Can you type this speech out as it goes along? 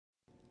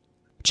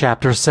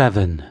Chapter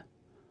 7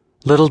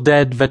 Little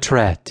Dead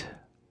Vetret.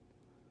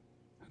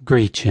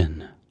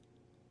 Gretchen.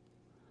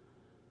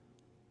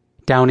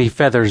 Downy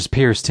feathers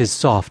pierced his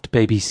soft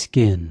baby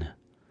skin.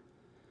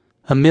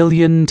 A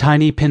million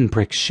tiny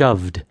pinpricks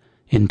shoved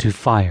into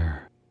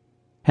fire.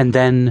 And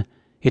then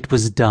it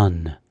was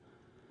done.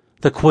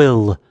 The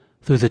quill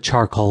through the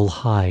charcoal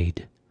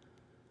hide.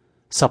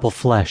 Supple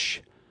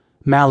flesh,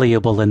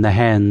 malleable in the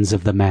hands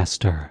of the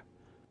master.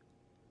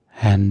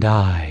 And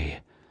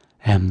I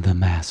am the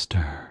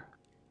master.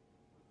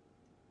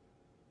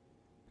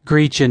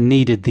 Gretchen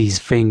needed these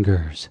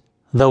fingers,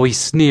 though he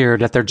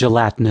sneered at their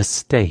gelatinous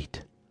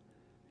state.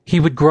 He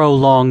would grow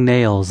long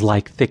nails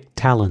like thick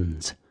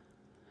talons.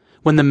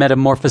 When the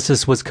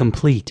metamorphosis was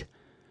complete,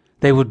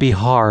 they would be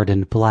hard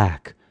and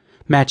black,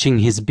 matching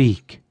his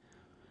beak,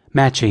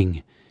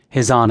 matching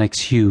his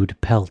onyx-hued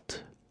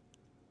pelt.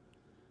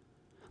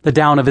 The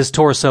down of his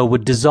torso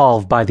would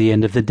dissolve by the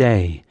end of the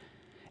day,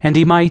 and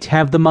he might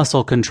have the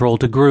muscle control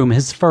to groom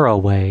his fur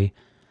away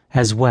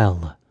as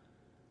well.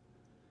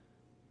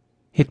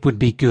 It would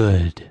be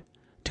good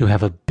to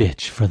have a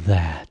bitch for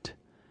that.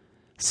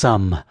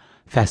 Some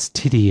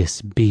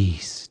fastidious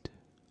beast.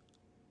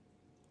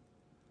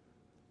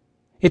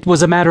 It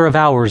was a matter of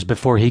hours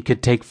before he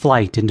could take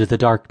flight into the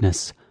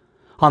darkness,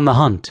 on the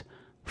hunt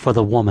for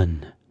the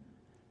woman.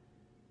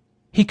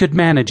 He could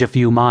manage a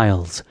few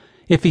miles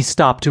if he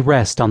stopped to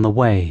rest on the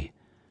way.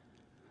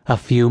 A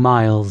few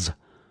miles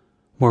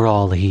were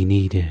all he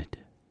needed.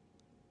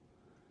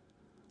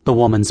 The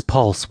woman's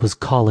pulse was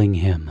calling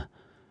him,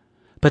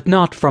 but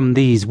not from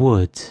these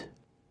woods.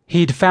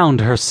 He'd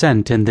found her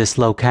scent in this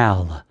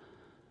locale,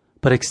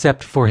 but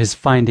except for his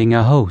finding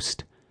a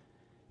host,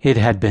 it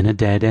had been a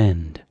dead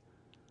end.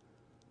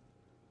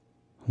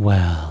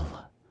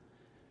 Well,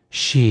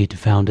 she'd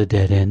found a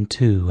dead end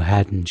too,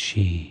 hadn't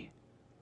she?